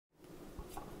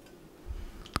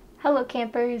Hello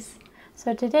campers!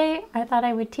 So today I thought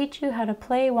I would teach you how to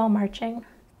play while marching.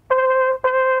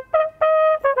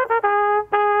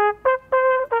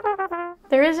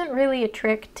 There isn't really a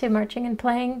trick to marching and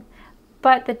playing,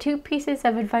 but the two pieces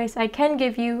of advice I can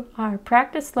give you are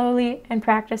practice slowly and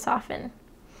practice often.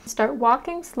 Start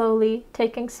walking slowly,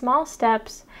 taking small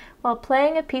steps while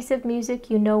playing a piece of music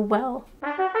you know well.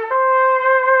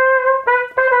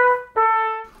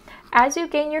 As you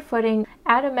gain your footing,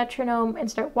 add a metronome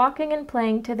and start walking and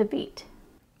playing to the beat.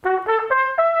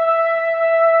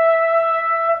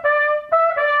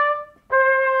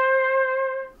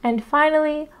 And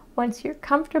finally, once you're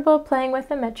comfortable playing with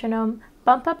the metronome,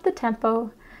 bump up the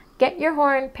tempo, get your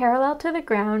horn parallel to the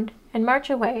ground, and march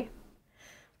away.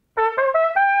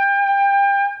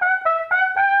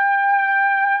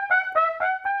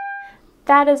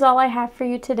 That is all I have for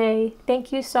you today.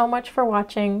 Thank you so much for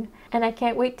watching, and I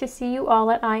can't wait to see you all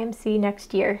at IMC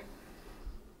next year.